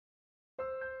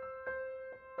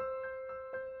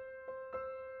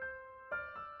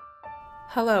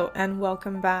Hello and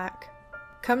welcome back.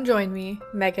 Come join me,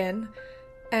 Megan,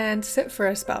 and sit for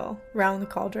a spell round the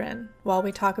cauldron while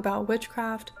we talk about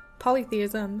witchcraft,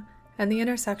 polytheism, and the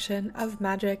intersection of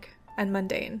magic and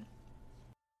mundane.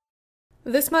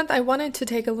 This month I wanted to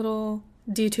take a little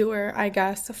detour, I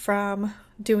guess, from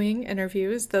doing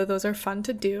interviews, though those are fun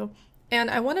to do, and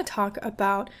I want to talk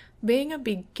about being a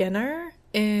beginner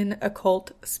in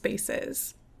occult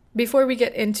spaces. Before we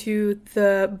get into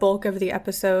the bulk of the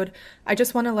episode, I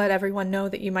just want to let everyone know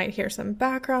that you might hear some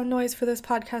background noise for this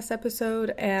podcast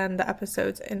episode and the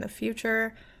episodes in the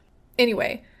future.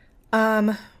 Anyway,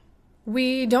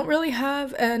 we don't really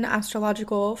have an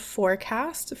astrological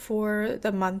forecast for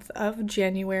the month of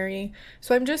January,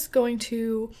 so I'm just going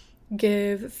to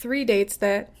give 3 dates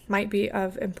that might be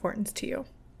of importance to you.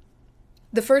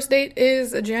 The first date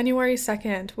is January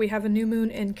 2nd. We have a new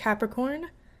moon in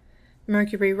Capricorn.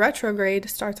 Mercury retrograde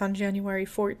starts on January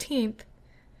 14th,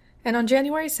 and on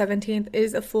January 17th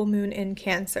is a full moon in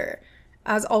Cancer.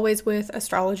 As always with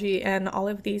astrology and all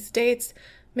of these dates,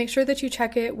 make sure that you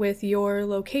check it with your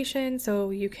location so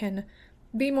you can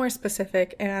be more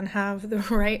specific and have the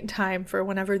right time for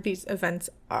whenever these events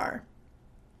are.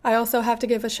 I also have to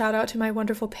give a shout out to my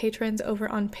wonderful patrons over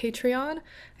on Patreon.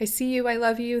 I see you, I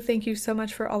love you, thank you so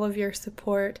much for all of your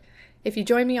support. If you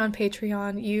join me on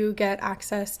Patreon, you get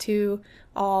access to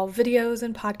all videos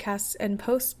and podcasts and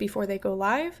posts before they go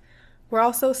live. We're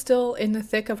also still in the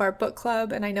thick of our book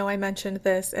club, and I know I mentioned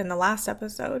this in the last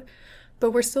episode,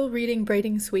 but we're still reading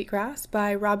Braiding Sweetgrass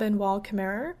by Robin Wall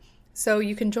Kimmerer. So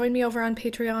you can join me over on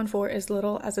Patreon for as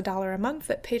little as $1 a month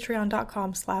at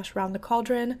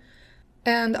patreon.com/roundthecauldron.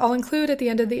 And I'll include at the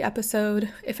end of the episode,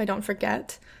 if I don't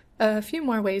forget, a few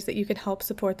more ways that you can help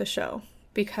support the show,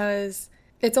 because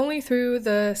it's only through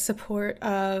the support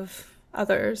of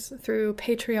others, through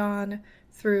Patreon,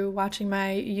 through watching my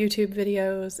YouTube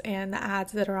videos and the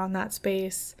ads that are on that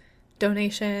space,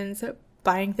 donations,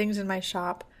 buying things in my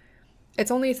shop. It's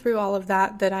only through all of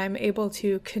that that I'm able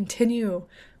to continue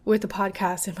with the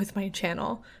podcast and with my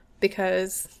channel,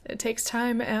 because it takes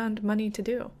time and money to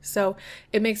do. So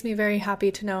it makes me very happy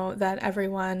to know that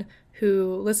everyone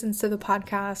who listens to the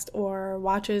podcast or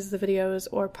watches the videos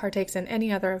or partakes in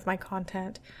any other of my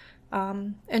content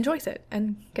enjoys it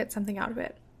and gets something out of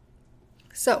it.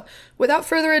 So without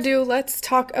further ado, let's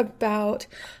talk about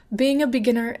being a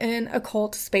beginner in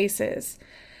occult spaces.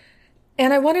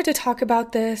 And I wanted to talk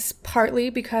about this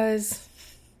partly because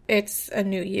it's a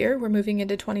new year. We're moving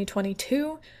into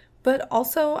 2022. But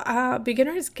also,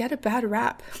 beginners get a bad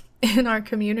rap in our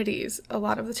communities a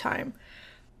lot of the time.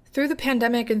 Through the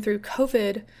pandemic and through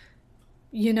COVID,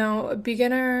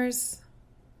 beginners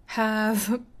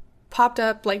have popped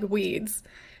up like weeds.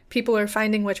 People are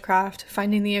finding witchcraft,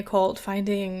 finding the occult,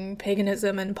 finding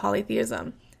paganism and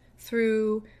polytheism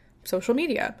through social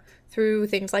media, through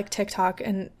things like TikTok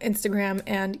and Instagram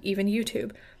and even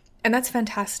YouTube. And that's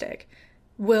fantastic.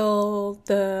 Will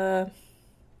the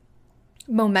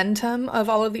momentum of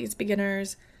all of these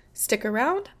beginners stick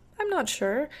around? I'm not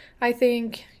sure. I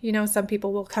think, some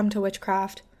people will come to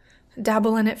witchcraft,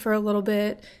 dabble in it for a little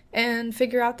bit, and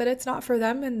figure out that it's not for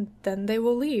them, and then they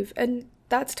will leave. And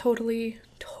that's totally,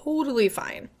 totally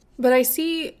fine. But I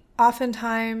see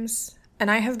oftentimes, and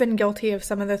I have been guilty of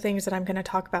some of the things that I'm going to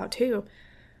talk about too,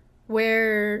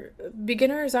 where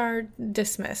beginners are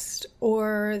dismissed,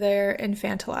 or they're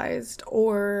infantilized,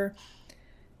 or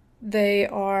they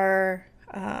are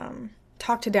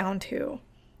talked down to.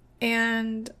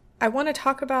 And I want to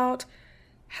talk about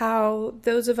how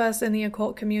those of us in the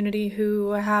occult community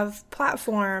who have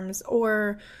platforms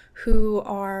or who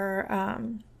are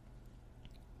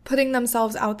putting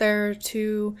themselves out there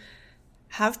to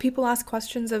have people ask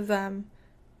questions of them,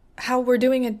 how we're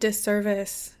doing a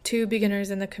disservice to beginners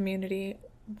in the community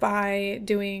by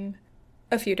doing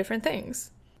a few different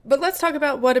things. But let's talk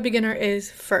about what a beginner is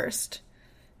first,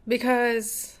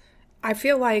 because I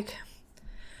feel like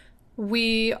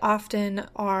we often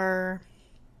are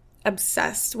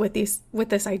obsessed with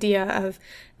this idea of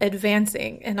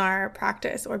advancing in our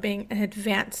practice or being an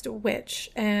advanced witch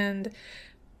and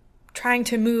trying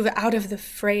to move out of the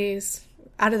phase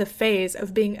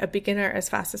of being a beginner as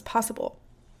fast as possible.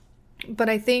 But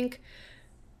I think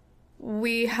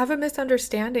we have a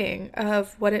misunderstanding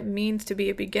of what it means to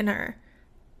be a beginner.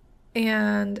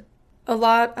 And a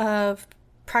lot of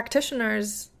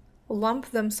practitioners lump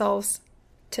themselves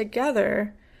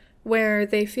together where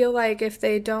they feel like if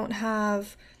they don't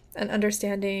have an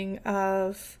understanding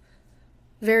of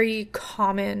very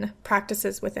common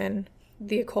practices within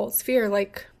the occult sphere,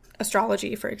 like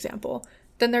astrology, for example,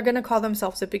 then they're going to call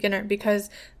themselves a beginner because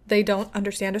they don't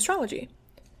understand astrology.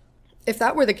 If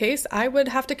that were the case, I would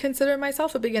have to consider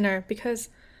myself a beginner because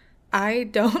I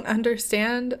don't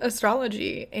understand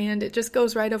astrology and it just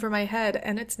goes right over my head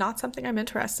and it's not something I'm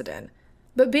interested in.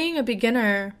 But being a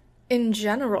beginner in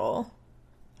general,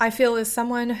 I feel is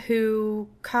someone who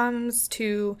comes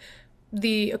to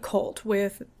the occult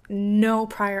with no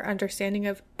prior understanding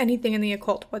of anything in the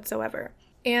occult whatsoever.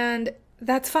 And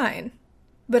that's fine.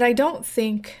 But I don't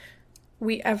think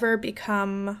we ever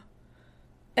become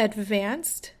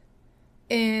advanced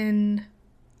in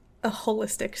a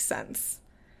holistic sense,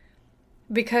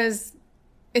 because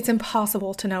it's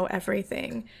impossible to know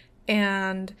everything.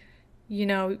 And,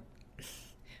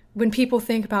 when people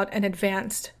think about an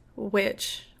advanced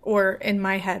witch, or in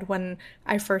my head, when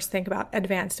I first think about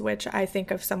advanced witch, I think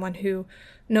of someone who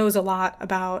knows a lot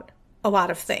about a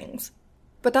lot of things.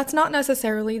 But that's not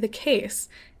necessarily the case.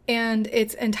 And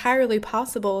it's entirely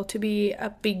possible to be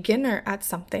a beginner at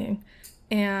something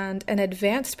and an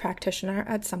advanced practitioner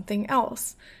at something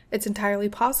else. It's entirely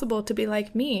possible to be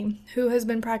like me, who has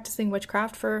been practicing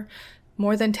witchcraft for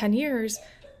more than 10 years,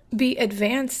 be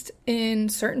advanced in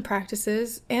certain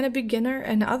practices and a beginner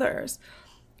in others.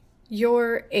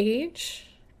 Your age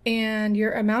and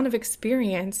your amount of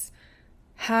experience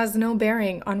has no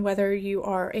bearing on whether you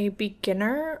are a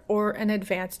beginner or an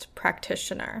advanced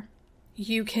practitioner.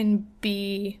 You can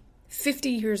be 50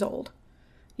 years old,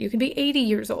 you can be 80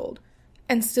 years old,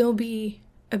 and still be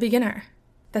a beginner.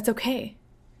 That's okay.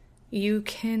 You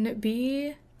can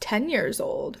be 10 years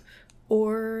old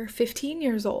or 15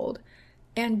 years old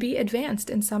and be advanced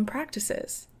in some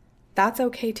practices. That's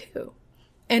okay too.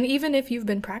 And even if you've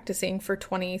been practicing for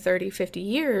 20, 30, 50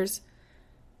 years,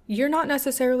 you're not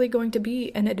necessarily going to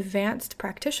be an advanced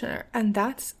practitioner, and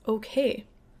that's okay.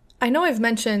 I know I've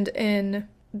mentioned in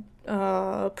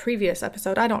a previous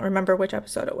episode, I don't remember which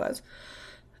episode it was,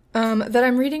 that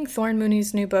I'm reading Thorn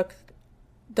Mooney's new book,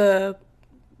 The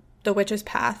Witch's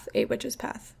Path, A Witch's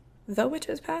Path, The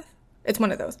Witch's Path? It's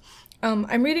one of those.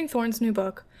 I'm reading Thorn's new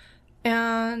book,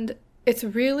 and it's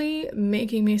really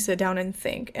making me sit down and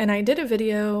think. And I did a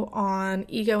video on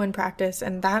ego in practice,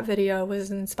 and that video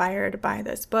was inspired by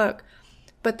this book.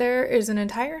 But there is an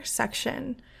entire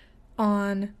section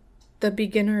on the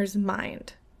beginner's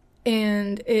mind.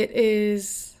 And it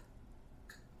is,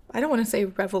 I don't want to say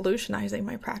revolutionizing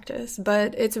my practice,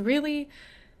 but it's really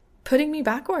putting me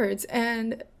backwards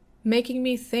and making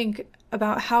me think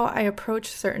about how I approach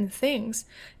certain things.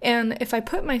 And if I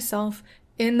put myself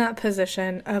in that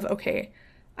position of, okay,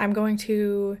 I'm going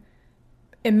to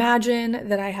imagine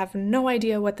that I have no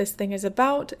idea what this thing is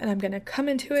about, and I'm going to come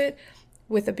into it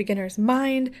with a beginner's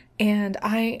mind, and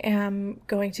I am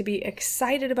going to be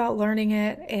excited about learning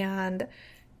it, and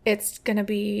it's going to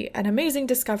be an amazing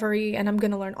discovery, and I'm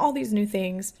going to learn all these new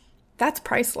things. That's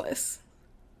priceless.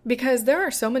 Because there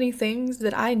are so many things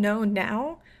that I know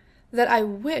now that I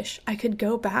wish I could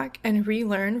go back and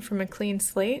relearn from a clean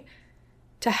slate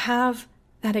to have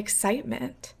that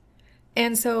excitement.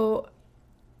 And so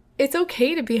it's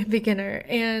okay to be a beginner.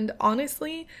 And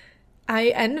honestly, I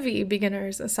envy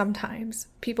beginners sometimes,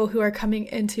 people who are coming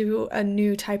into a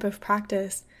new type of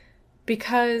practice,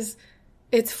 because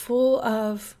it's full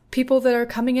of people that are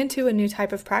coming into a new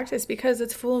type of practice because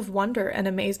it's full of wonder and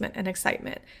amazement and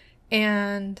excitement.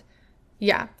 And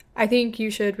yeah, I think you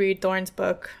should read Thorn's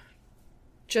book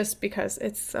just because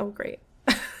it's so great.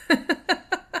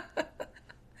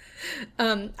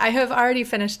 I have already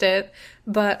finished it,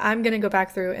 but I'm going to go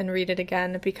back through and read it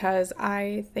again because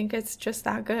I think it's just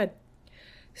that good.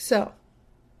 So,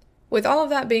 with all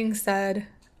of that being said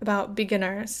about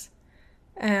beginners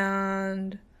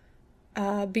and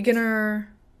beginner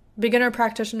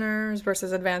practitioners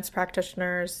versus advanced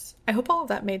practitioners, I hope all of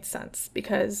that made sense,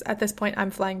 because at this point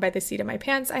I'm flying by the seat of my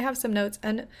pants. I have some notes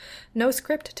and no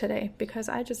script today because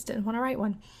I just didn't want to write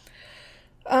one.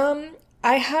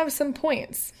 I have some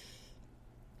points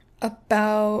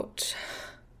about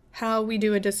how we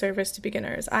do a disservice to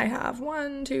beginners. I have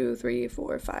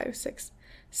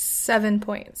 7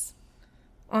 points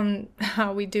on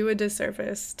how we do a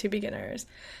disservice to beginners.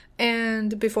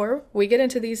 And before we get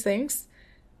into these things,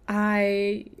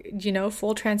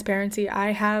 full transparency,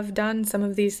 I have done some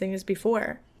of these things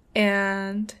before,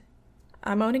 and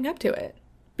I'm owning up to it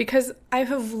because I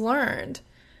have learned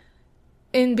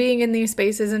in being in these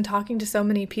spaces and talking to so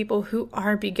many people who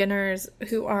are beginners,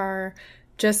 who are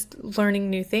just learning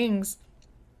new things,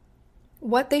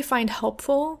 what they find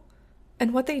helpful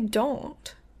and what they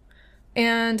don't.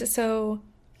 And so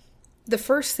the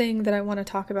first thing that I want to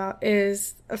talk about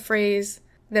is a phrase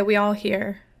that we all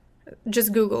hear.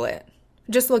 Just Google it.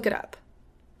 Just look it up.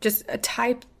 Just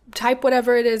type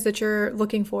whatever it is that you're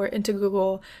looking for into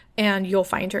Google and you'll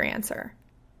find your answer.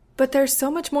 But there's so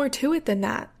much more to it than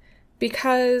that.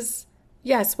 Because,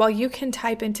 yes, while you can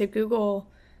type into Google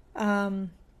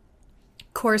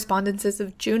correspondences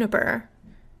of Juniper,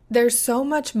 there's so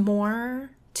much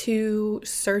more to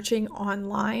searching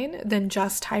online than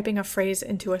just typing a phrase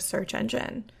into a search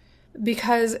engine.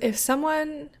 Because if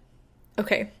someone,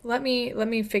 okay, let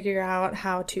me figure out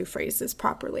how to phrase this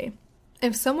properly.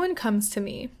 If someone comes to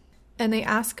me and they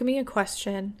ask me a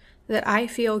question that I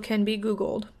feel can be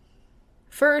Googled,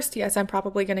 first, yes, I'm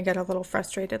probably going to get a little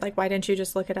frustrated, like, why didn't you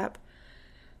just look it up?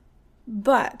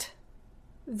 But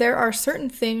there are certain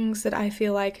things that I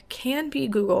feel like can be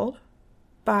Googled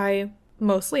by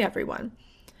mostly everyone.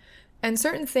 And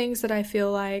certain things that I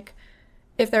feel like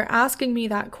if they're asking me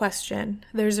that question,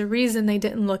 there's a reason they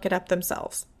didn't look it up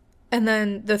themselves. And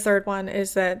then the third one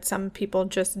is that some people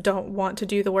just don't want to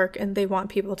do the work and they want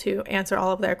people to answer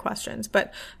all of their questions.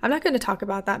 But I'm not going to talk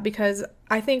about that because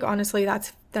I think honestly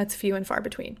that's few and far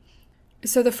between.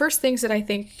 So the first things that I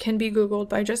think can be Googled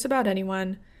by just about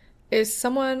anyone is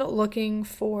someone looking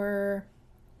for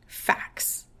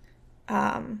facts,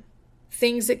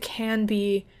 things that can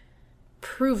be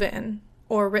proven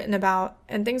or written about,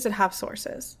 and things that have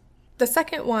sources. The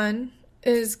second one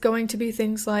is going to be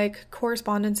things like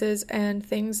correspondences and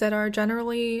things that are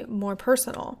generally more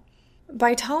personal.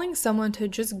 By telling someone to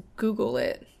just Google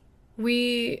it,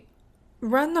 we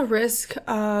run the risk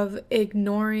of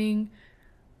ignoring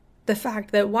the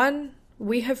fact that one,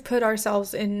 we have put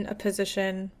ourselves in a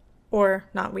position, or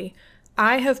not we,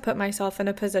 I have put myself in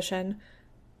a position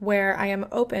where I am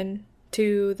open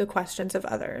to the questions of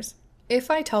others.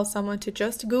 If I tell someone to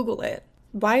just Google it,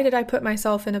 why did I put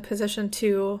myself in a position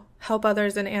to help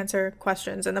others and answer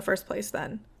questions in the first place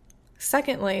then?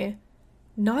 Secondly,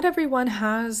 not everyone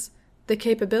has the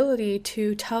capability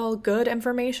to tell good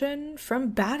information from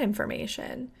bad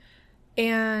information.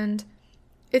 And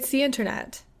it's the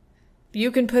internet. You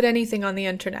can put anything on the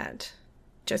internet.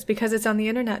 Just because it's on the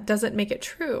internet doesn't make it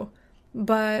true.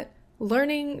 But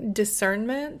learning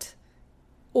discernment,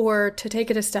 or to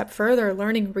take it a step further,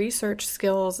 learning research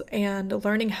skills and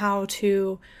learning how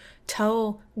to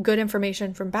tell good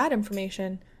information from bad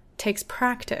information takes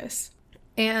practice.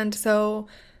 And so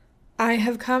I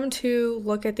have come to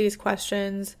look at these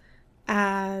questions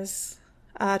as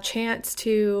a chance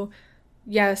to,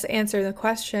 yes, answer the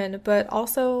question, but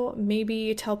also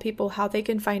maybe tell people how they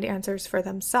can find answers for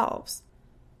themselves.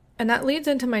 And that leads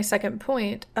into my second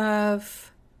point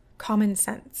of common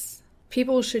sense.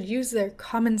 People should use their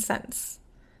common sense,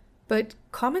 but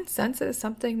common sense is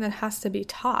something that has to be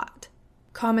taught.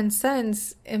 Common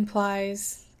sense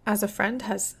implies, as a friend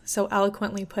has so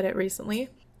eloquently put it recently,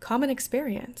 common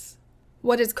experience.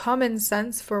 What is common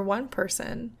sense for one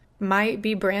person might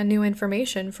be brand new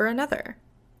information for another.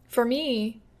 For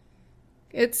me,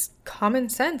 it's common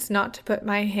sense not to put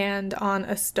my hand on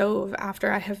a stove after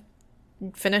I have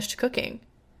finished cooking.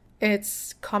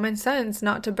 It's common sense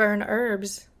not to burn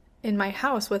herbs in my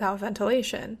house without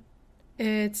ventilation.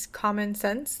 It's common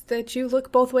sense that you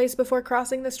look both ways before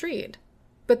crossing the street.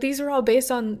 But these are all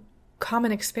based on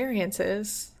common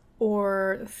experiences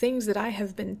or things that I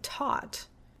have been taught.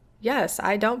 Yes,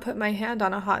 I don't put my hand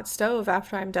on a hot stove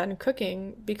after I'm done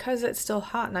cooking because it's still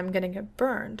hot and I'm going to get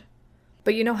burned.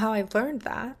 But you know how I learned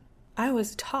that? I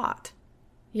was taught.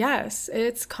 Yes,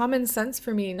 it's common sense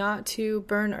for me not to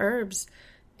burn herbs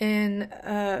in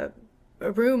a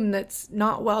room that's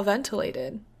not well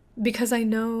ventilated because I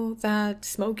know that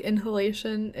smoke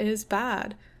inhalation is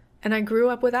bad and I grew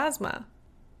up with asthma.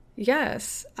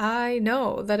 Yes, I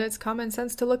know that it's common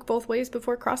sense to look both ways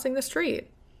before crossing the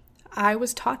street. I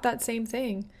was taught that same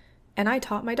thing and I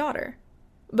taught my daughter.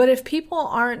 But if people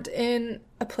aren't in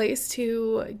a place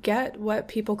to get what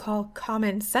people call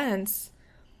common sense,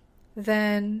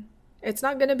 then it's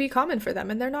not going to be common for them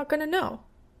and they're not going to know.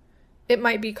 It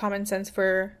might be common sense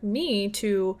for me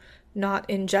to not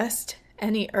ingest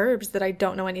any herbs that I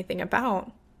don't know anything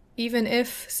about. Even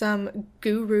if some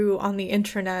guru on the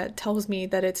internet tells me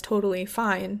that it's totally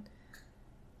fine,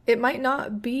 it might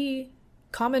not be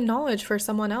common knowledge for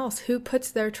someone else who puts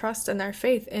their trust and their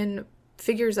faith in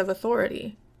figures of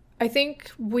authority. I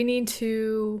think we need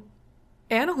to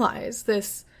analyze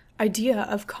this idea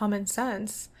of common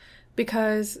sense.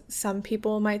 Because some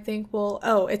people might think, well,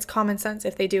 oh, it's common sense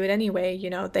if they do it anyway,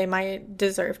 they might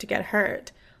deserve to get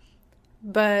hurt.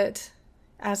 But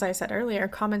as I said earlier,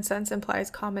 common sense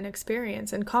implies common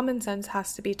experience, and common sense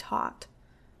has to be taught.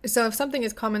 So if something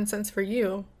is common sense for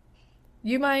you,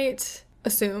 you might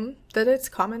assume that it's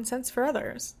common sense for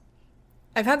others.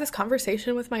 I've had this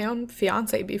conversation with my own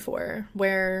fiance before,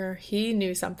 where he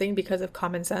knew something because of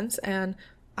common sense, and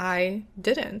I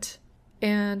didn't.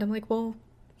 And I'm like, well,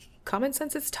 common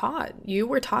sense is taught. You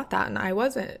were taught that and I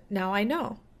wasn't. Now I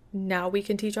know. Now we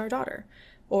can teach our daughter,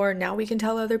 or now we can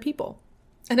tell other people.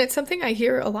 And it's something I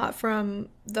hear a lot from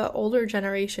the older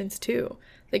generations too.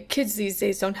 Like, kids these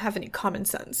days don't have any common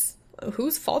sense.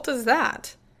 Whose fault is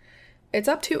that? It's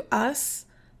up to us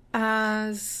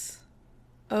as,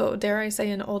 oh, dare I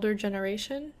say an older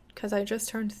generation? Because I just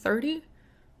turned 30?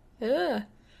 Ugh.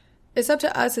 It's up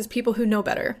to us as people who know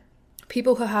better,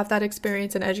 people who have that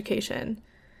experience and education,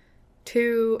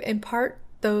 to impart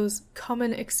those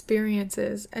common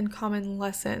experiences and common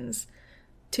lessons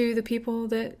to the people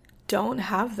that don't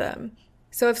have them.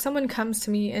 So if someone comes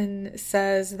to me and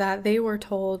says that they were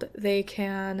told they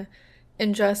can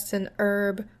ingest an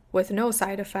herb with no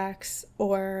side effects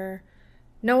or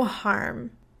no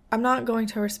harm, I'm not going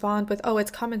to respond with, oh,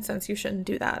 it's common sense, you shouldn't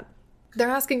do that. They're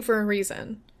asking for a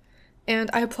reason. And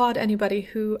I applaud anybody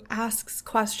who asks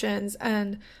questions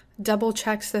and double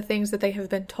checks the things that they have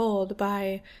been told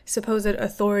by supposed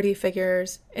authority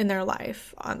figures in their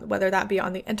life, whether that be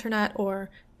on the internet or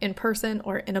in person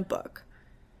or in a book.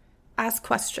 Ask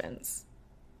questions.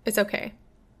 It's okay.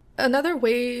 Another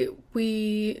way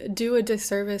we do a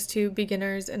disservice to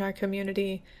beginners in our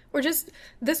community, or just,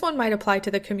 this one might apply to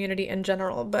the community in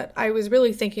general, but I was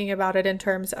really thinking about it in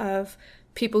terms of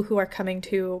people who are coming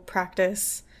to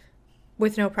practice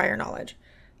with no prior knowledge,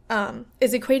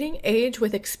 is equating age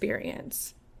with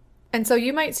experience. And so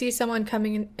you might see someone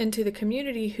coming into the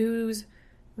community who's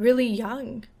really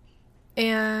young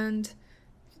and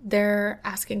they're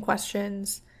asking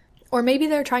questions, or maybe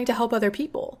they're trying to help other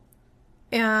people.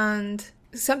 And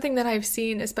something that I've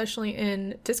seen, especially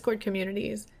in Discord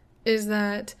communities, is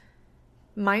that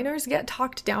minors get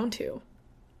talked down to.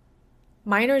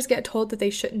 Minors get told that they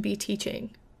shouldn't be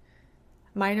teaching.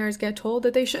 Minors get told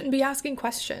that they shouldn't be asking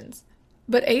questions.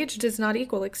 But age does not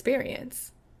equal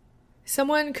experience.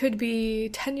 Someone could be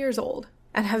 10 years old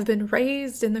and have been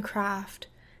raised in the craft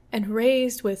and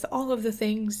raised with all of the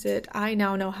things that I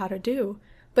now know how to do,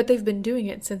 but they've been doing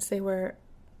it since they were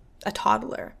a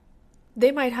toddler.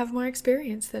 They might have more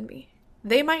experience than me.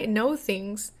 They might know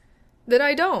things that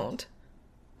I don't.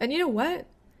 And you know what?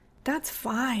 That's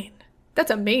fine.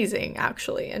 That's amazing,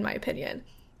 actually, in my opinion.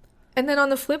 And then on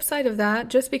the flip side of that,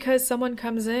 just because someone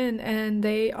comes in and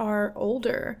they are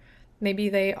older, maybe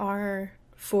they are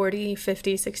 40,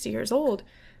 50, 60 years old,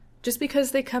 just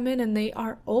because they come in and they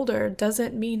are older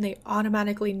doesn't mean they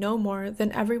automatically know more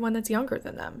than everyone that's younger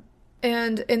than them.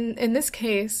 And in this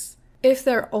case, if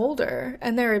they're older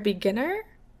and they're a beginner,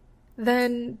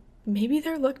 then maybe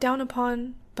they're looked down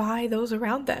upon by those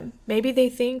around them.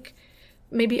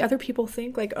 Maybe other people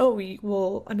think like, oh,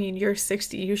 well, I mean, you're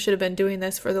 60, you should have been doing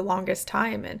this for the longest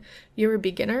time and you're a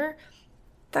beginner.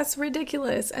 That's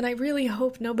ridiculous. And I really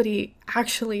hope nobody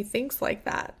actually thinks like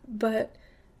that, but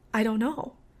I don't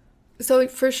know. So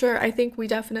for sure, I think we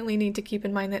definitely need to keep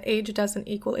in mind that age doesn't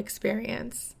equal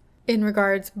experience in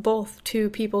regards both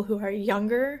to people who are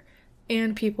younger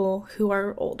and people who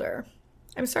are older.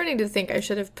 I'm starting to think I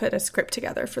should have put a script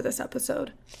together for this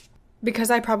episode,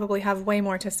 because I probably have way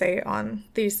more to say on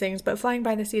these things, but flying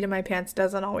by the seat of my pants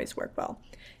doesn't always work well.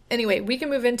 Anyway, we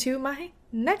can move into my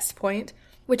next point,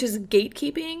 which is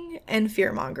gatekeeping and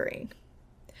fear-mongering.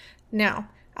 Now,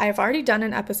 I have already done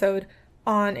an episode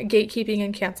on gatekeeping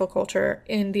and cancel culture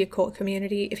in the occult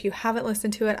community. If you haven't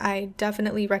listened to it, I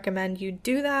definitely recommend you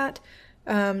do that,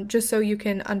 just so you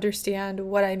can understand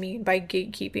what I mean by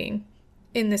gatekeeping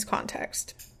in this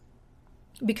context.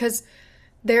 Because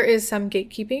there is some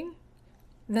gatekeeping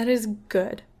that is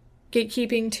good.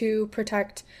 Gatekeeping to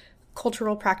protect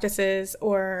cultural practices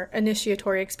or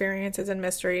initiatory experiences and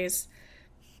mysteries.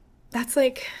 That's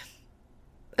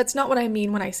not what I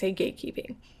mean when I say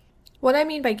gatekeeping. What I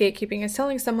mean by gatekeeping is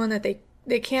telling someone that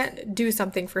they can't do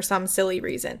something for some silly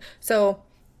reason. So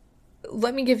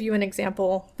let me give you an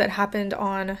example that happened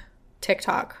on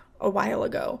TikTok a while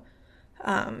ago.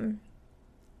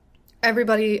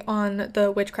 Everybody on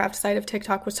the witchcraft side of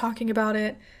TikTok was talking about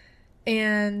it,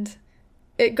 and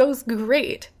it goes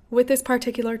great with this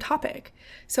particular topic.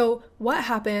 So what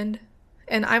happened,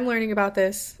 and I'm learning about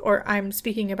this, or I'm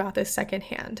speaking about this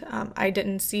secondhand. I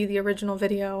didn't see the original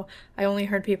video. I only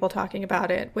heard people talking about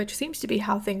it, which seems to be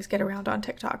how things get around on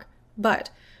TikTok.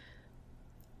 But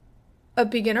a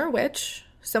beginner witch,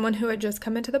 someone who had just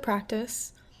come into the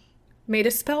practice, made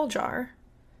a spell jar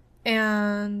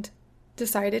and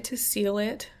decided to seal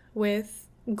it with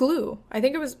glue. I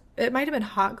think it might have been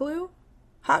hot glue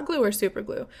or super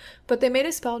glue, but they made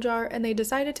a spell jar and they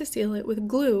decided to seal it with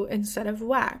glue instead of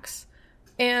wax.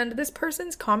 And this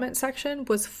person's comment section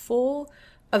was full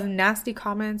of nasty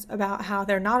comments about how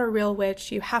they're not a real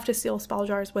witch, you have to seal spell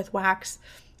jars with wax.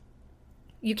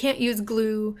 You can't use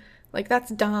glue. Like,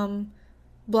 that's dumb.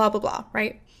 Blah, blah, blah,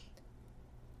 right?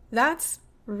 That's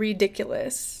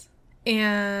ridiculous.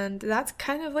 And that's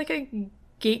kind of like a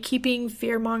gatekeeping,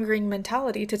 fear-mongering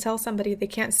mentality to tell somebody they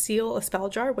can't seal a spell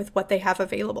jar with what they have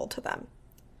available to them.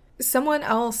 Someone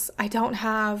else, I don't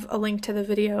have a link to the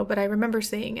video, but I remember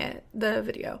seeing it, the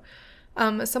video.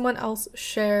 Someone else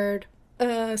shared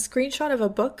a screenshot of a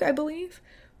book, I believe,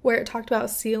 where it talked about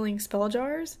sealing spell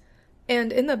jars.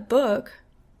 And in the book,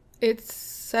 it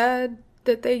said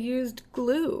that they used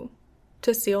glue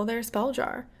to seal their spell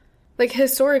jar. Like,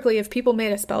 historically, if people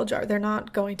made a spell jar, they're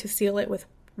not going to seal it with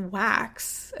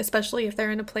wax, especially if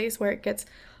they're in a place where it gets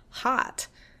hot.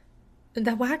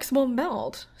 The wax will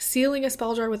melt. Sealing a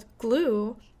spell jar with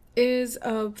glue is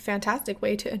a fantastic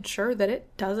way to ensure that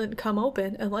it doesn't come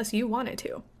open unless you want it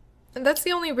to. And that's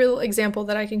the only real example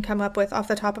that I can come up with off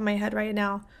the top of my head right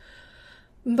now.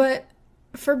 But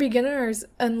for beginners,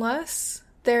 unless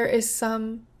there is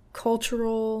some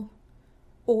cultural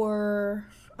or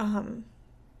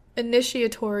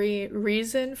initiatory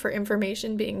reason for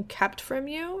information being kept from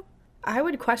you, I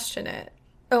would question it.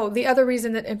 Oh, the other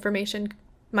reason that information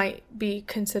might be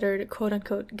considered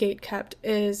quote-unquote gate-kept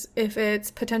is if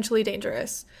it's potentially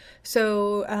dangerous.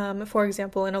 So, for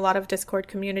example, in a lot of Discord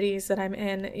communities that I'm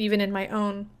in, even in my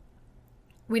own,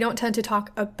 we don't tend to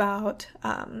talk about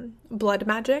blood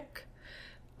magic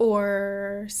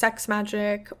or sex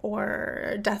magic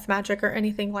or death magic or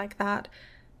anything like that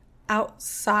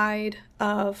outside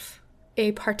of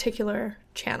a particular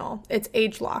channel. It's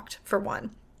age-locked, for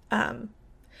one.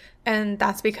 And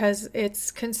that's because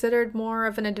it's considered more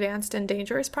of an advanced and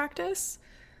dangerous practice,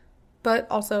 but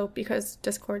also because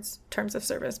Discord's terms of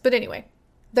service. But anyway,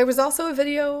 there was also a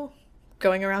video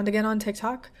going around again on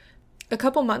TikTok a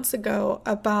couple months ago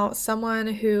about someone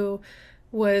who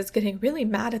was getting really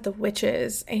mad at the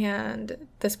witches, and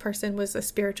this person was a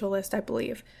spiritualist, I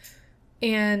believe.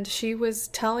 And she was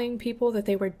telling people that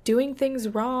they were doing things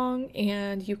wrong,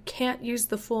 and you can't use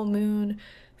the full moon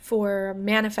for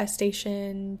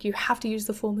manifestation. You have to use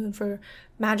the full moon for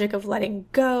magic of letting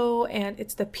go, and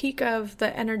it's the peak of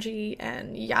the energy,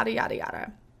 and yada, yada,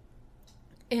 yada.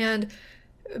 And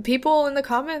people in the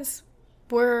comments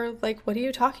were like, what are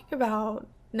you talking about?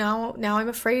 Now I'm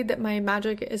afraid that my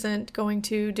magic isn't going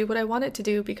to do what I want it to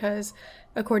do because,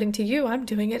 according to you, I'm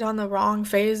doing it on the wrong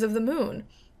phase of the moon.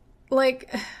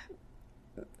 Like,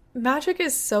 magic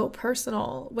is so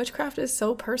personal. Witchcraft is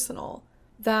so personal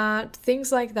that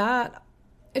things like that,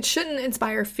 it shouldn't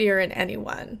inspire fear in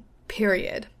anyone,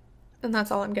 period. And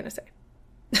that's all I'm going to say.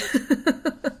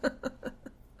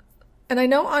 And I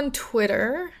know on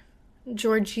Twitter,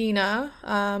 Georgina,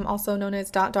 also known as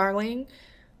Dot Darling,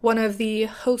 one of the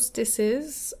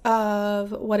hostesses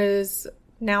of what is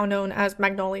now known as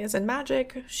Magnolias and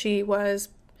Magic, it was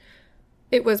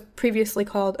previously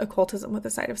called Occultism with a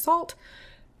Side of Salt.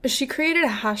 She created a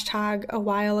hashtag a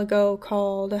while ago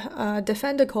called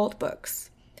Defend Occult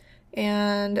Books,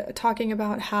 and talking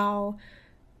about how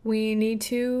we need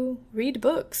to read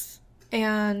books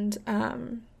and,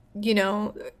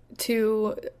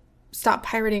 to stop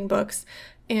pirating books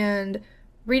and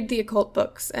read the occult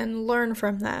books and learn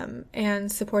from them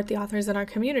and support the authors in our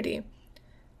community.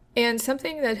 And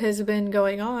something that has been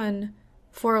going on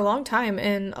for a long time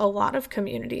in a lot of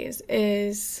communities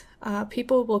is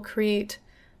people will create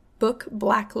book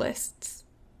blacklists,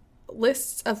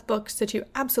 lists of books that you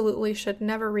absolutely should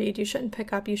never read, you shouldn't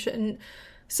pick up, you shouldn't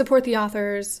support the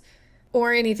authors,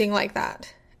 or anything like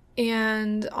that.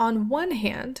 And on one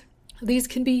hand, these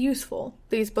can be useful,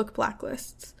 these book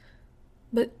blacklists,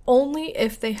 but only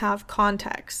if they have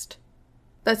context.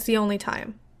 That's the only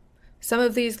time. Some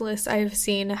of these lists I've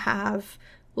seen have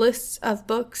lists of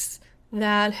books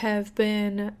that have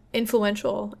been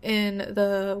influential in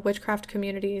the witchcraft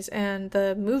communities and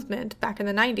the movement back in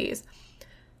the 90s.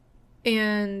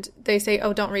 And they say,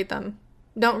 oh, don't read them.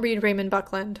 Don't read Raymond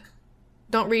Buckland.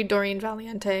 Don't read Doreen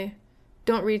Valiente.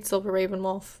 Don't read Silver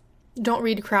Ravenwolf. Don't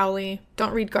read Crowley.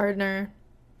 Don't read Gardner.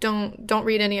 Don't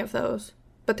read any of those.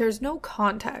 But there's no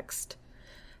context.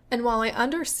 And while I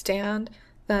understand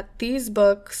that these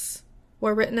books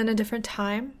were written in a different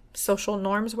time, social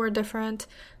norms were different,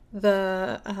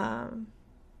 the,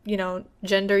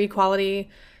 gender equality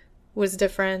was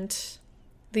different,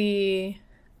 the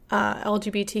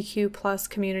LGBTQ plus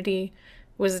community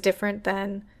was different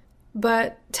then,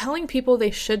 but telling people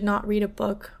they should not read a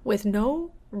book with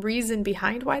no reason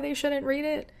behind why they shouldn't read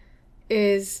it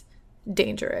is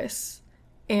dangerous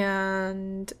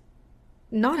and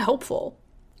not helpful.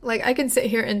 Like, I can sit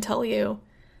here and tell you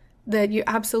that you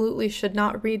absolutely should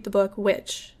not read the book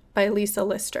Witch by Lisa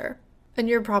Lister. And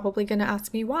you're probably going to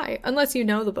ask me why. Unless you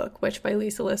know the book, Witch by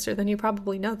Lisa Lister, then you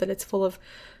probably know that it's full of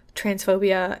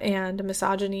transphobia and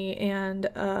misogyny and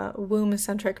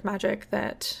womb-centric magic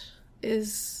that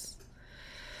is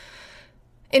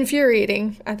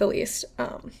infuriating, at the least.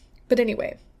 But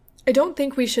anyway, I don't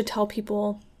think we should tell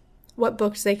people what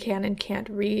books they can and can't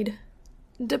read,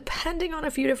 depending on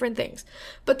a few different things.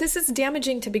 But this is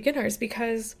damaging to beginners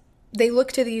because they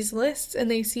look to these lists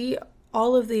and they see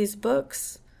all of these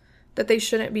books that they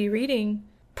shouldn't be reading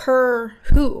per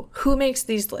who? Who makes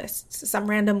these lists? Some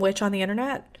random witch on the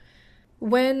internet?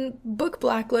 When book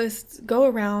blacklists go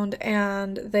around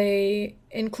and they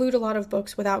include a lot of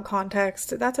books without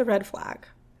context, that's a red flag,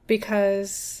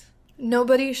 because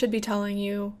nobody should be telling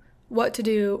you what to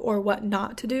do or what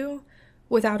not to do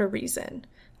without a reason.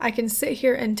 I can sit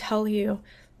here and tell you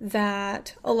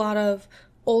that a lot of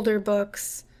older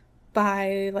books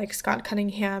by like Scott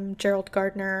Cunningham, Gerald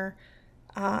Gardner,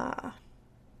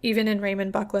 even in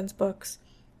Raymond Buckland's books,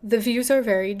 the views are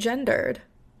very gendered,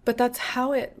 but that's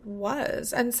how it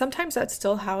was. And sometimes that's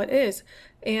still how it is.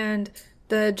 And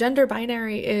the gender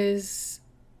binary is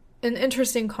an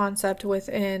interesting concept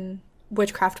within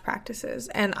witchcraft practices.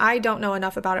 And I don't know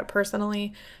enough about it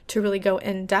personally to really go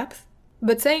in depth,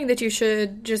 but saying that you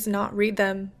should just not read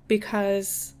them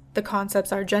because the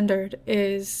concepts are gendered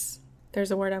is,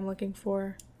 there's a word I'm looking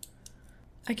for.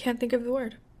 I can't think of the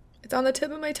word. It's on the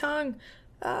tip of my tongue.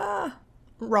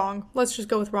 Wrong. Let's just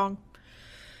go with wrong.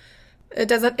 It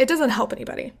doesn't help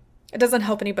anybody. It doesn't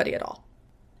help anybody at all.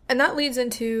 And that leads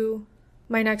into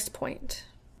my next point,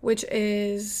 which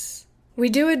is we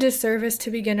do a disservice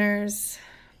to beginners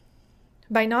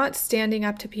by not standing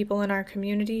up to people in our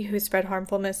community who spread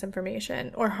harmful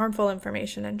misinformation or harmful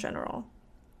information in general.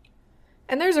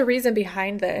 And there's a reason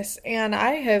behind this, and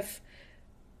I have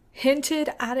hinted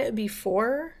at it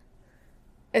before,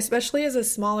 especially as a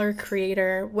smaller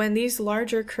creator. When these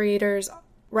larger creators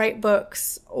write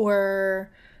books or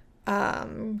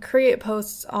create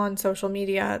posts on social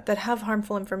media that have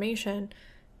harmful information,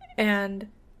 and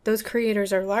those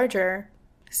creators are larger,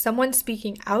 someone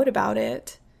speaking out about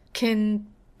it can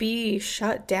be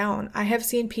shut down. I have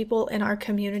seen people in our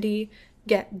community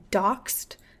get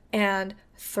doxxed and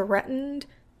threatened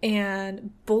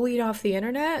and bullied off the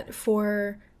internet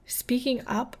for speaking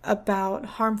up about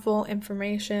harmful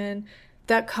information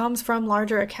that comes from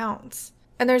larger accounts.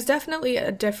 And there's definitely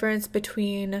a difference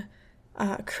between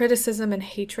criticism and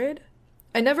hatred.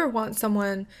 I never want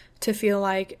someone to feel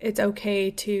like it's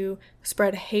okay to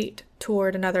spread hate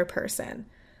toward another person.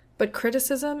 But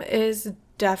criticism is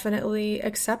definitely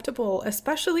acceptable,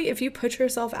 especially if you put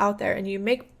yourself out there and you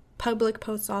make public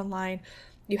posts online,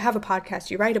 you have a podcast,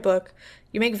 you write a book,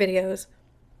 you make videos.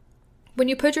 When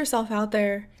you put yourself out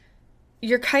there,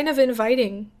 you're kind of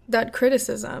inviting that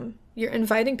criticism. You're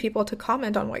inviting people to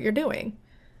comment on what you're doing.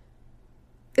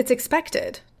 It's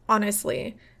expected,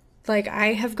 honestly. Like,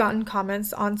 I have gotten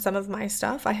comments on some of my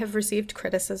stuff. I have received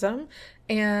criticism,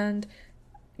 and,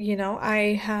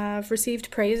 I have received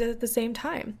praise at the same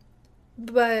time.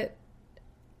 But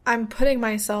I'm putting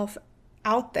myself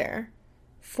out there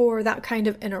for that kind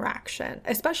of interaction,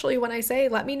 especially when I say,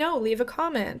 let me know, leave a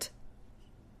comment.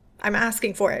 I'm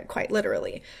asking for it, quite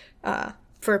literally,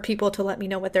 for people to let me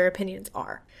know what their opinions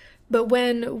are. But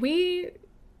when we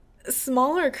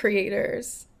smaller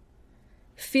creators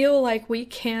feel like we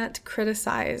can't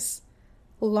criticize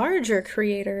larger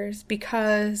creators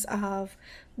because of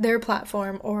their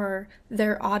platform or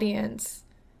their audience,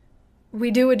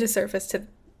 we do a disservice to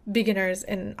beginners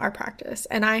in our practice.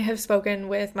 And I have spoken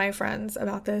with my friends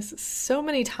about this so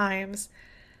many times,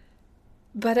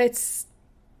 but it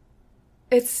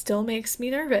still makes me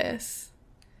nervous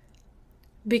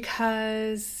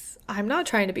because I'm not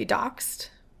trying to be doxxed.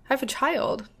 I have a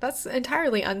child. That's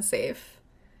entirely unsafe.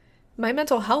 My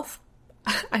mental health,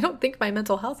 I don't think my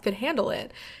mental health could handle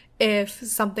it if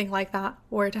something like that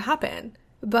were to happen.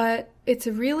 But it's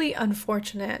really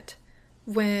unfortunate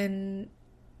when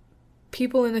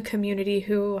people in the community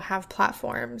who have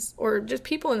platforms, or just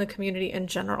people in the community in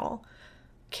general,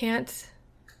 can't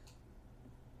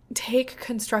take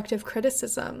constructive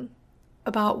criticism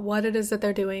about what it is that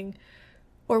they're doing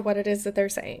or what it is that they're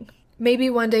saying. Maybe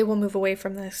one day we'll move away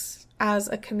from this as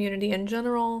a community in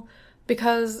general,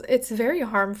 because it's very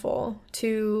harmful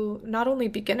to not only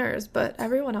beginners, but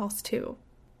everyone else too.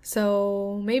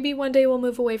 So maybe one day we'll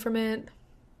move away from it,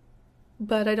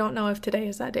 but I don't know if today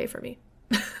is that day for me.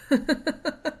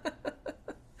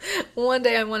 One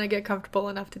day I want to get comfortable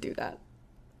enough to do that.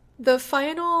 The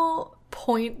final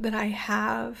point that I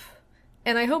have,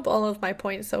 and I hope all of my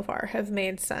points so far have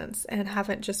made sense and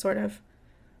haven't just sort of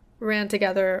ran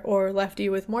together or left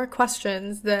you with more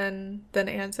questions than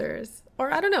answers.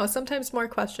 Or I don't know, sometimes more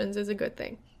questions is a good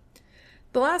thing.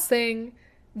 The last thing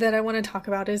that I want to talk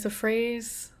about is a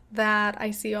phrase that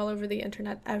I see all over the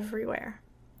internet everywhere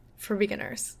for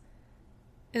beginners.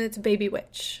 And it's baby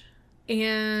witch.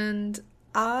 And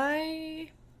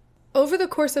I, over the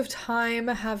course of time,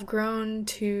 have grown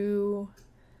to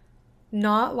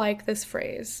not like this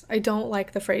phrase. I don't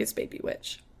like the phrase baby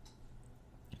witch.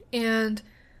 And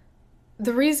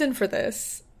the reason for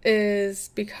this is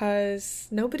because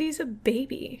nobody's a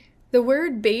baby. The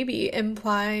word baby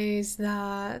implies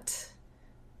that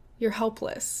you're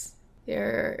helpless.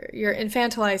 You're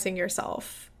infantilizing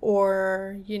yourself,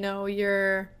 or,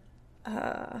 you're,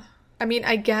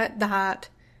 I get that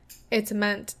it's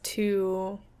meant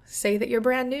to say that you're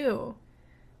brand new.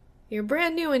 You're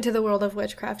brand new into the world of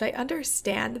witchcraft. I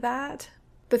understand that,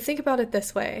 but think about it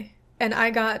this way. And I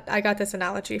got this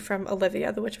analogy from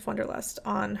Olivia, the Witch of Wonderlust,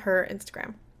 on her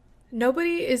Instagram.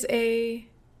 Nobody is a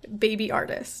baby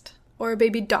artist, or a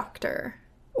baby doctor,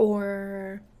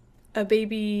 or a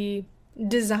baby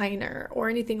designer, or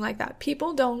anything like that.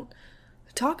 People don't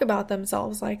talk about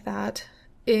themselves like that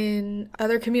in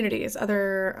other communities,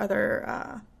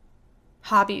 other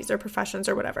hobbies or professions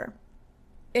or whatever.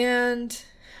 And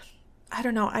I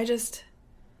don't know,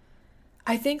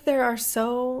 I think there are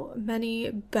so many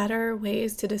better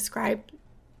ways to describe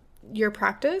your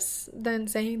practice than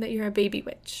saying that you're a baby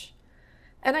witch.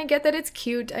 And I get that it's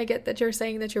cute. I get that you're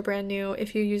saying that you're brand new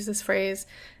if you use this phrase.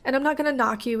 And I'm not going to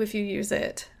knock you if you use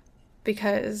it.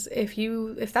 Because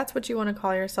if that's what you want to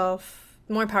call yourself,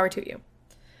 more power to you.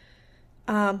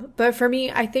 But for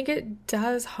me, I think it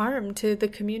does harm to the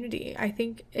community. I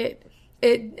think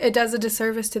it does a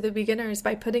disservice to the beginners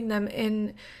by putting them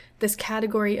in this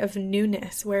category of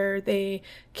newness where they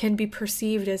can be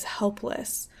perceived as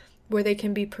helpless, where they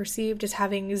can be perceived as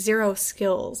having zero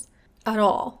skills at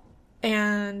all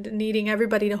and needing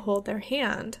everybody to hold their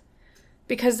hand.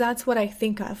 Because that's what I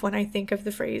think of when I think of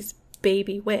the phrase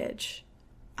baby witch.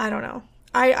 I don't know.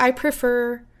 I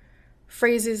prefer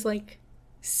phrases like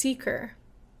seeker,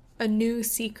 a new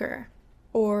seeker,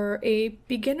 or a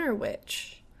beginner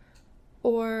witch,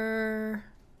 or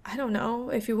I don't know,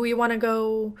 if we want to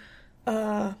go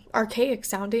archaic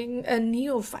sounding, a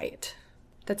neophyte.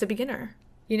 That's a beginner.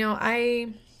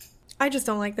 I just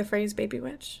don't like the phrase baby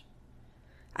witch.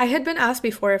 I had been asked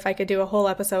before if I could do a whole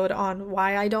episode on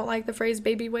why I don't like the phrase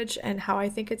baby witch and how I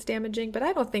think it's damaging, but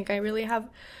I don't think I really have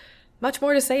much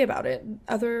more to say about it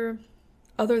other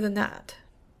than that.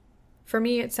 For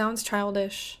me, it sounds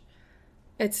childish.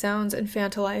 It sounds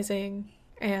infantilizing,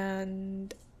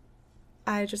 and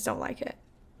I just don't like it.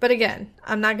 But again,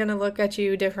 I'm not going to look at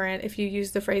you different if you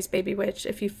use the phrase baby witch,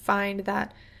 if you find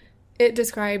that it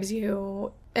describes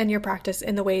you and your practice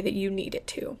in the way that you need it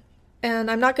to.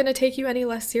 And I'm not going to take you any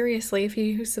less seriously if you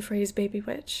use the phrase baby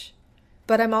witch.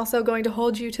 But I'm also going to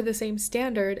hold you to the same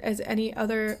standard as any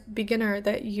other beginner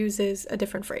that uses a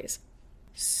different phrase.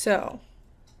 So,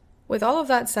 with all of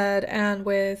that said, and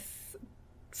with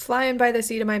flying by the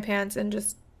seat of my pants and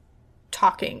just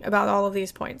talking about all of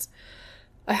these points,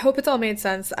 I hope it's all made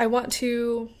sense. I want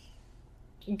to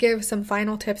give some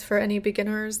final tips for any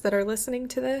beginners that are listening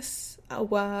to this,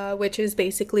 which is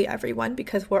basically everyone,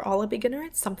 because we're all a beginner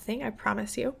at something, I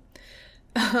promise you.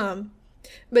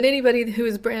 But anybody who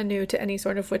is brand new to any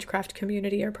sort of witchcraft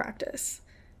community or practice,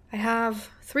 I have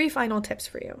 3 final tips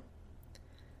for you.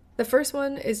 The first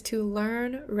one is to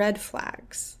learn red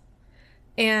flags.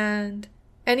 And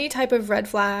any type of red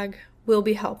flag will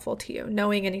be helpful to you.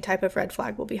 Knowing any type of red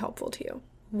flag will be helpful to you.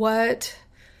 What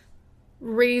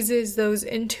raises those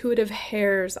intuitive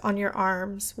hairs on your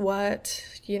arms? What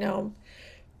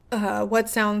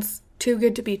sounds too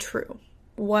good to be true?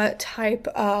 What type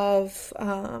of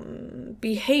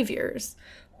behaviors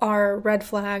are red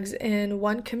flags in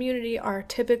one community are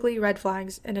typically red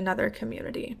flags in another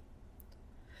community?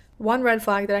 One red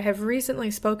flag that I have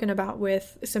recently spoken about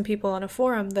with some people on a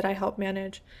forum that I help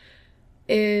manage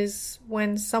is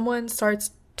when someone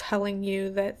starts telling you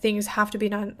that things have to be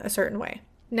done a certain way.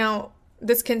 Now,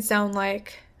 this can sound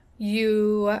like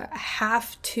you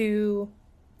have to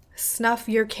snuff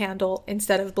your candle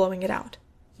instead of blowing it out.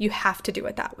 You have to do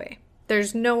it that way.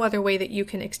 There's no other way that you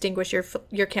can extinguish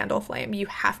your candle flame. You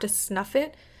have to snuff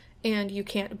it, and you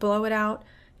can't blow it out.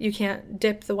 You can't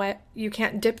dip the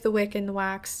wick in the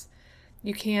wax.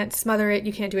 You can't smother it.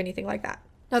 You can't do anything like that.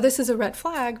 Now, this is a red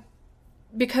flag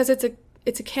because it's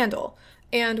a candle,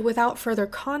 and without further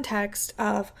context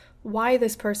of why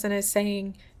this person is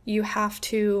saying you have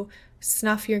to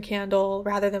snuff your candle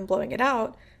rather than blowing it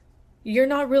out, you're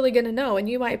not really going to know, and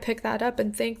you might pick that up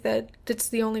and think that it's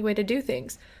the only way to do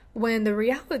things. when the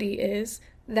reality is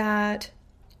that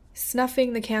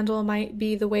snuffing the candle might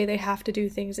be the way they have to do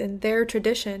things in their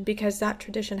tradition because that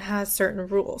tradition has certain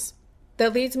rules.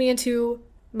 That leads me into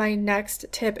my next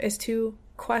tip is to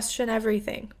question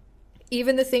everything.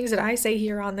 Even the things that I say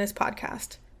here on this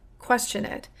podcast. Question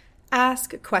it.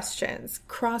 Ask questions.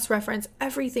 Cross-reference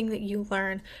everything that you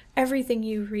learn, everything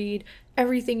you read,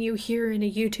 everything you hear in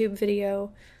a YouTube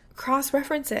video.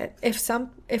 Cross-reference it.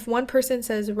 If one person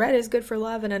says red is good for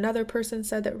love and another person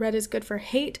said that red is good for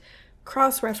hate,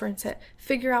 cross-reference it.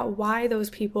 Figure out why those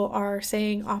people are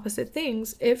saying opposite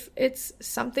things if it's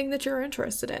something that you're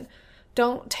interested in.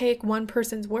 Don't take one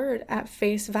person's word at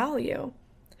face value.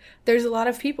 There's a lot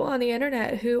of people on the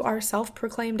internet who are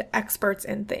self-proclaimed experts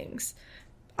in things.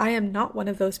 I am not one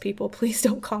of those people. Please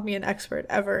don't call me an expert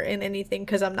ever in anything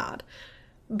because I'm not.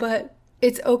 But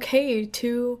it's okay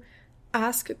to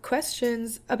ask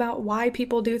questions about why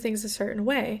people do things a certain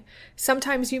way.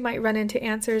 Sometimes you might run into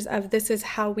answers of this is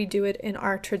how we do it in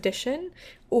our tradition,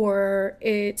 or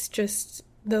it's just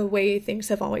the way things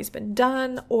have always been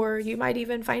done, or you might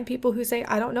even find people who say,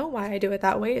 I don't know why I do it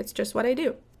that way, it's just what I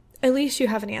do. At least you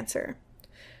have an answer.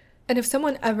 And if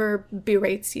someone ever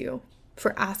berates you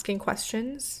for asking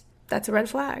questions, that's a red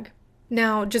flag.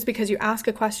 Now, just because you ask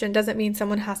a question doesn't mean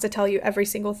someone has to tell you every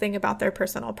single thing about their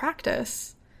personal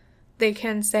practice. They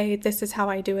can say, this is how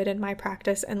I do it in my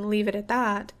practice and leave it at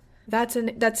that.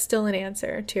 That's still an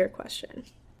answer to your question.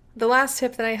 The last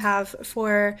tip that I have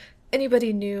for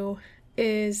anybody new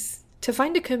is to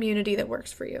find a community that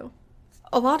works for you.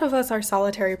 A lot of us are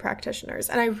solitary practitioners,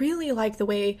 and I really like the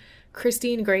way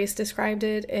Christine Grace described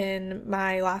it in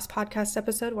my last podcast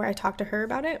episode where I talked to her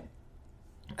about it,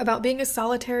 about being a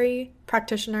solitary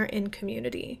practitioner in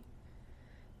community.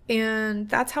 And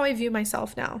that's how I view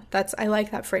myself now. I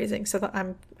like that phrasing, so that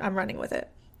I'm running with it.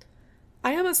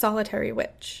 I am a solitary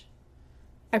witch.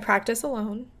 I practice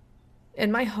alone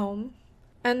in my home,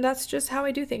 and that's just how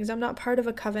I do things. I'm not part of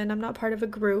a coven, I'm not part of a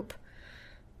group,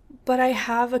 but I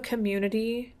have a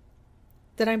community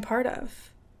that I'm part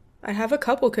of. I have a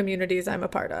couple communities I'm a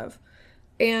part of.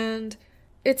 And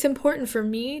it's important for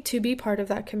me to be part of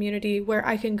that community where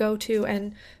I can go to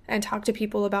and talk to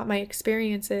people about my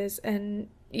experiences and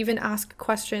even ask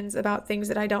questions about things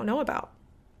that I don't know about.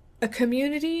 A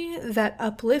community that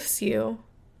uplifts you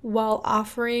while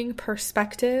offering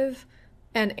perspective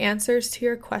and answers to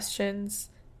your questions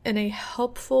in a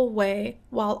helpful way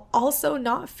while also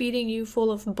not feeding you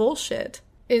full of bullshit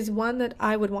is one that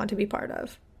I would want to be part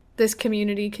of. This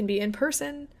community can be in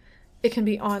person, it can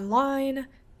be online,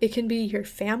 it can be your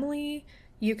family,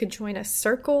 you could join a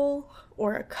circle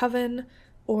or a coven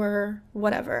or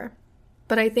whatever.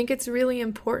 But I think it's really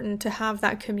important to have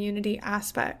that community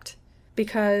aspect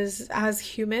because as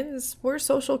humans, we're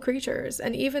social creatures.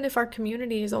 And even if our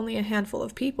community is only a handful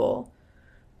of people,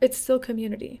 it's still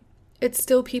community. It's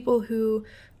still people who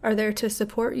are there to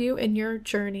support you in your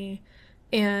journey,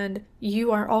 and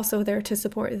you are also there to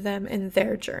support them in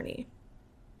their journey.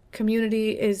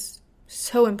 Community is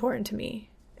so important to me,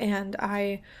 and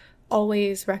I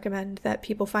always recommend that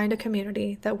people find a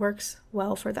community that works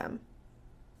well for them.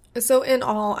 So in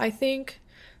all, I think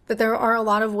that there are a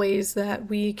lot of ways that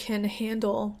we can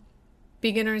handle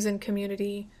beginners in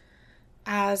community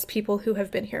as people who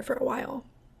have been here for a while.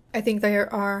 I think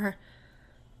there are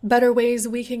better ways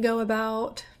we can go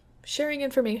about sharing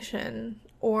information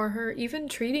or even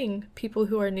treating people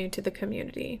who are new to the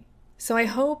community. So I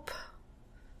hope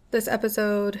this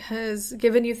episode has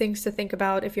given you things to think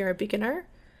about if you're a beginner.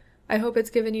 I hope it's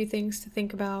given you things to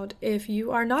think about if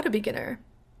you are not a beginner.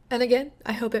 And again,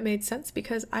 I hope it made sense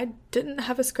because I didn't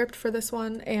have a script for this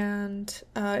one, and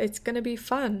it's going to be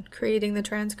fun creating the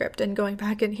transcript and going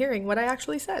back and hearing what I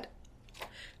actually said.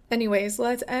 Anyways,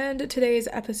 let's end today's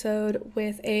episode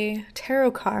with a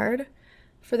tarot card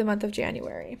for the month of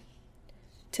January.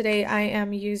 Today I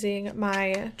am using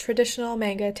my traditional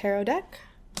manga tarot deck.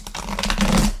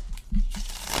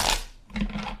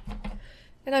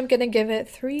 And I'm going to give it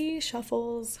 3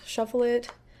 shuffles, shuffle it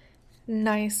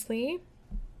nicely.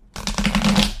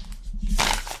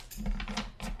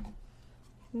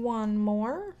 1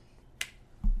 more.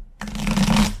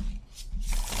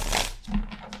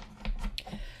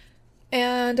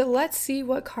 And let's see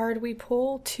what card we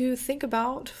pull to think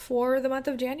about for the month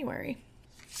of January.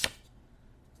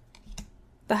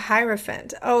 The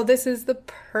Hierophant. Oh, this is the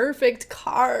perfect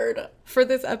card for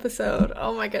this episode.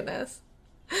 Oh my goodness.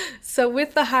 So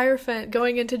with the Hierophant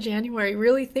going into January,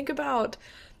 really think about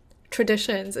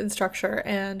traditions and structure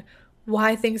and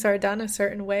why things are done a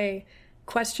certain way.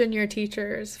 Question your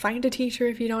teachers. Find a teacher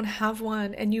if you don't have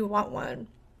one and you want one.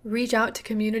 Reach out to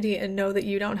community and know that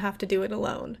you don't have to do it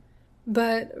alone.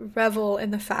 but revel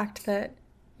in the fact that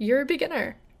you're a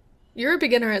beginner. You're a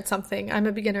beginner at something, I'm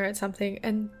a beginner at something,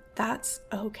 and that's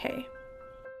okay.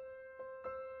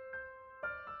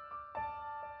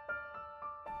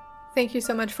 Thank you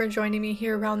so much for joining me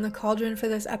here around the cauldron for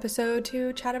this episode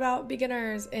to chat about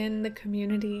beginners in the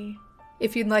community.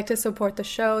 If you'd like to support the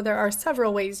show, there are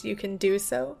several ways you can do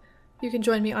so. You can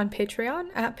join me on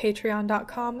Patreon at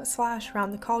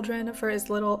patreon.com/roundthecauldron for as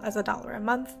little as $1 a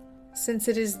month. Since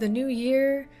it is the new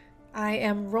year, I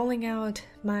am rolling out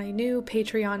my new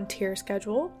Patreon tier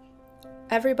schedule.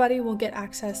 Everybody will get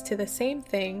access to the same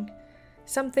thing.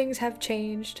 Some things have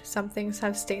changed, some things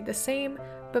have stayed the same,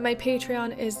 but my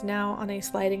Patreon is now on a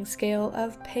sliding scale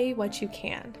of pay what you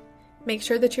can. Make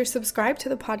sure that you're subscribed to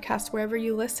the podcast wherever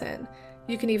you listen.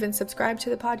 You can even subscribe to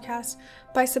the podcast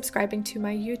by subscribing to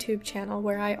my YouTube channel,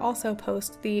 where I also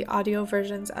post the audio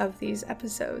versions of these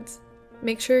episodes.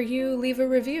 Make sure you leave a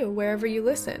review wherever you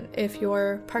listen if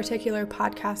your particular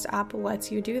podcast app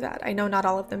lets you do that. I know not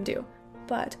all of them do,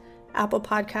 but Apple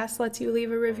Podcasts lets you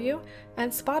leave a review,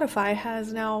 and Spotify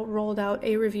has now rolled out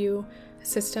a review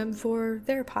system for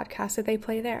their podcast that they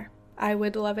play there. I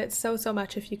would love it so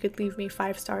much if you could leave me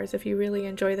 5 stars if you really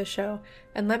enjoy the show,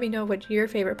 and let me know what your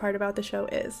favorite part about the show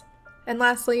is. And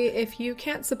lastly, if you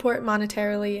can't support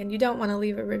monetarily and you don't want to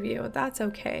leave a review, that's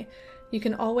okay. You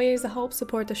can always help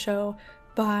support the show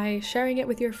by sharing it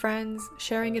with your friends,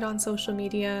 sharing it on social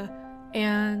media,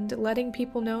 and letting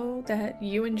people know that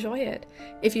you enjoy it.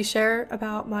 If you share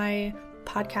about my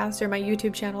podcast or my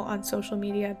YouTube channel on social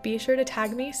media, be sure to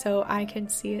tag me so I can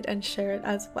see it and share it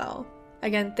as well.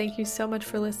 Again, thank you so much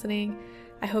for listening.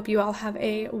 I hope you all have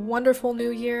a wonderful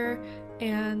new year,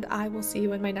 and I will see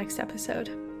you in my next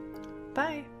episode.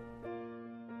 Bye!